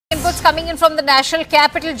inputs coming in from the national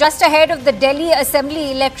capital just ahead of the Delhi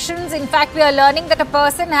Assembly elections. In fact, we are learning that a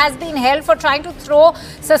person has been held for trying to throw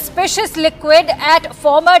suspicious liquid at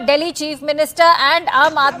former Delhi Chief Minister and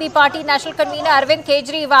Aam Aadmi Party National Convener Arvind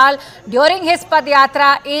Kejriwal during his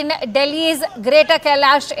Padyatra in Delhi's Greater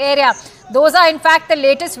Kailash area. Those are in fact the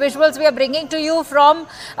latest visuals we are bringing to you from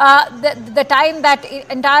the time that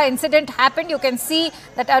entire incident happened. You can see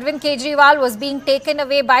that Arvind Kejriwal was being taken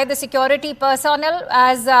away by the security personnel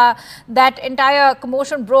as that entire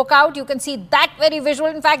commotion broke out. You can see that very visual.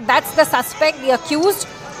 In fact, that's the suspect, the accused,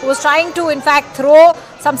 who was trying to in fact throw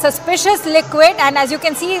some suspicious liquid. And as you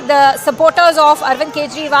can see, the supporters of Arvind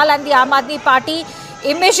Kejriwal and the Aam Aadmi Party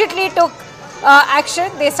immediately took action.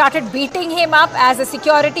 They started beating him up as a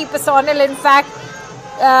security personnel in fact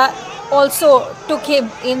also took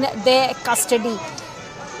him in their custody.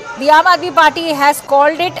 The Aam Aadmi Party has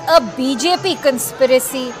called it a BJP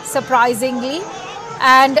conspiracy, surprisingly,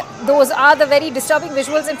 and those are the very disturbing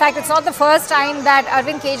visuals. In fact, it's not the first time that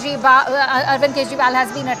Arvind Kejriwal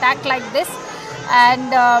has been attacked like this,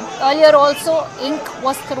 and earlier also ink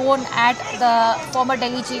was thrown at the former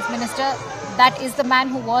Delhi Chief Minister. That is the man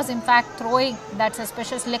who was in fact throwing that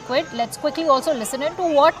suspicious liquid. Let's quickly also listen in to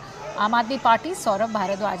what Aam Aadmi Party's Saurabh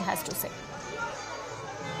Bharadwaj has to say.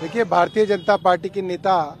 देखिए, Bharatiya Janata party के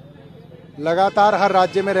नेता लगातार हर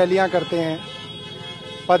राज्य में रैलियां करते हैं,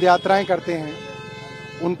 पदयात्राएं करते हैं,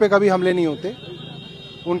 उन पे कभी हमले नहीं होते,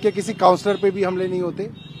 उनके किसी काउंसलर पे भी हमले नहीं होते।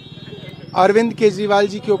 अरविंद केजरीवाल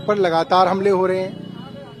जी के ऊपर लगातार हमले हो रहे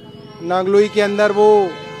हैं। नांगलोई के अंदर वो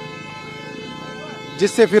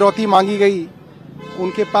जिससे फिरौती मांगी गई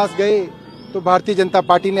उनके पास गए तो भारतीय जनता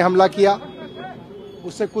पार्टी ने हमला किया।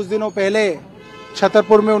 उससे कुछ दिनों पहले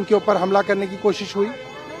छतरपुर में उनके ऊपर हमला करने की कोशिश हुई।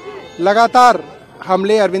 लगातार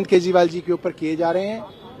हमले अरविंद केजरीवाल जी के ऊपर किए जा रहे हैं।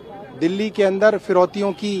 दिल्ली के अंदर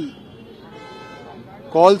फिरौतियों की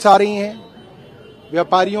कॉल्स आ रही हैं,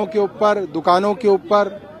 व्यापारियों के ऊपर, दुकानों के ऊपर,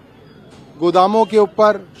 गोदामों के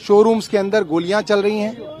ऊपर, शोरूम्स के अंदर गोलियां चल रही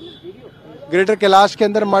हैं। ग्रेटर कैलाश के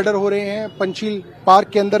अंदर मर्डर हो रहे हैं, पंचील पार्क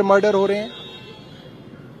के अंदर मर्डर हो रहे हैं।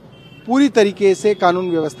 पूरी तरीके से कानून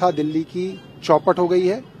व्यवस्था दिल्ली की चौपट हो गई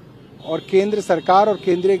है और केंद्र सरकार और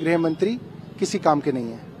केंद्रीय गृह मंत्री किसी काम के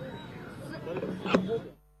नहीं है।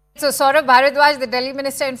 So Saurabh Bharadwaj, the Delhi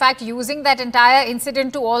minister, in fact using that entire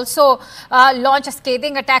incident to also launch a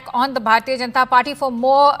scathing attack on the Bharatiya Janata Party. For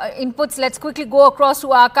more inputs, let's quickly go across to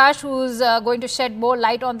Akash, who's going to shed more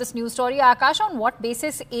light on this news story. Akash, on what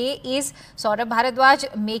basis is Saurabh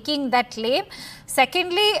Bharadwaj making that claim?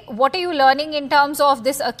 Secondly, what are you learning in terms of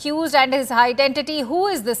this accused and his identity? Who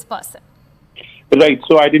is this person? Right.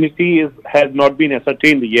 So identity has not been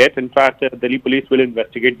ascertained yet. In fact, Delhi police will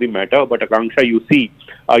investigate the matter. But Akanksha, you see,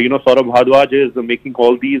 Saurabh Bharadwaj is making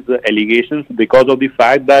all these allegations because of the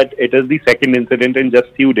fact that it is the second incident in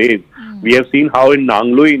just few days. We have seen how in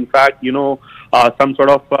Nangloi, in fact, some sort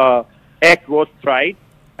of act was tried.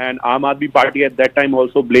 And Aam Aadmi Party at that time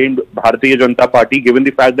also blamed Bharatiya Janata Party, given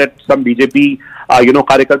the fact that some BJP,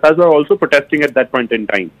 Karyakartas were also protesting at that point in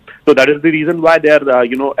time. So that is the reason why they are,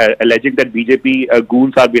 alleging that BJP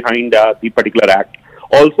goons are behind the particular act.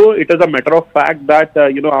 Also, it is a matter of fact that,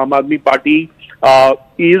 Aam Aadmi Party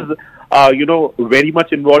is, very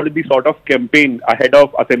much involved in the sort of campaign ahead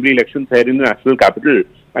of assembly elections here in the national capital.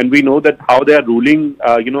 And we know that how they are ruling,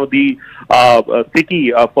 the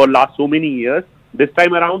city for last so many years. This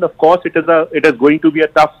time around, of course, it is going to be a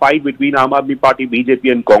tough fight between Aam Aadmi Party,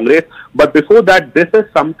 BJP and Congress. But before that, this is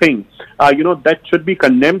something, that should be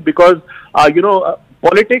condemned because,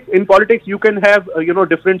 in politics, you can have,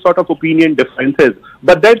 different sort of opinion differences.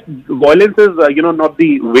 But that violence is, not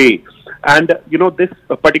the way. And, this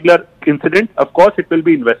particular incident, of course, it will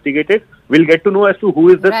be investigated. We'll get to know as to who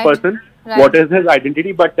is this person. Right. What is his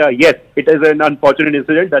identity? But yes, it is an unfortunate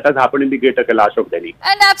incident that has happened in the Greater Kailash of Delhi.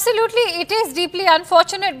 And absolutely, it is deeply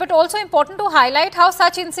unfortunate, but also important to highlight how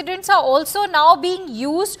such incidents are also now being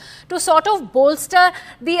used to sort of bolster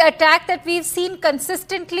the attack that we've seen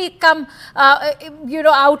consistently come,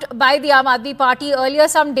 out by the Aam Aadmi Party. Earlier,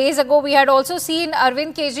 some days ago, we had also seen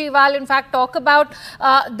Arvind Kejriwal, in fact, talk about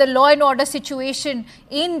the law and order situation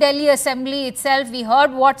in Delhi Assembly itself. We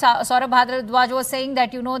heard what Saurabh Bharadwaj was saying,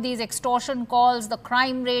 that, these extortion calls, the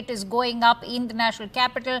crime rate is going up in the national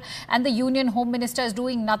capital and the Union Home Minister is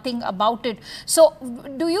doing nothing about it. So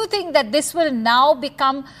do you think that this will now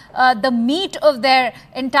become the meat of their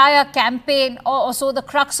entire campaign, or also the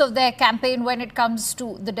crux of their campaign when it comes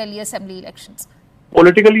to the Delhi Assembly elections?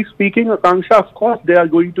 Politically speaking, Akanksha, of course, they are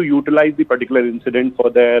going to utilize the particular incident for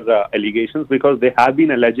their allegations, because they have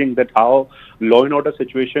been alleging that how law and order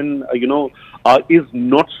situation, is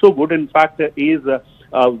not so good. In fact, is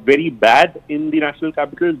very bad in the national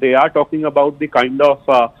capital. They are talking about the kind of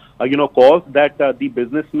calls that the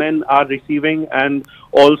businessmen are receiving, and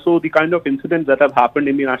also the kind of incidents that have happened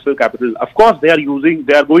in the national capital. Of course, they are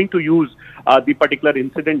going to use the particular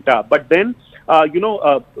incident, but then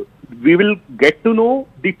we will get to know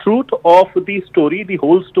the truth of the story, the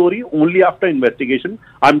whole story, only after investigation.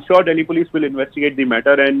 I'm sure Delhi police will investigate the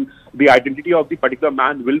matter, and the identity of the particular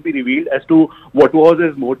man will be revealed as to what was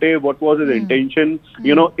his motive, what was his intention.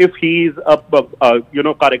 If he's a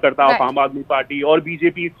Karyakarta of Aam Aadmi Party or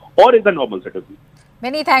BJP, or is a normal citizen.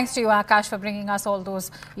 Many thanks to you, Akash, for bringing us all those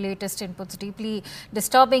latest inputs. Deeply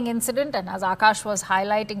disturbing incident, and as Akash was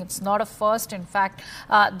highlighting, it's not a first. In fact,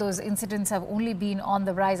 those incidents have only been on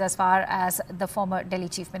the rise as far as the former Delhi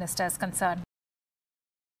Chief Minister is concerned.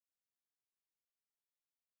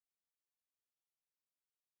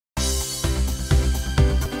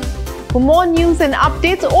 For more news and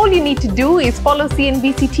updates, all you need to do is follow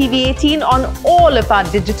CNBC TV 18 on all of our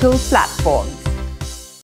digital platforms.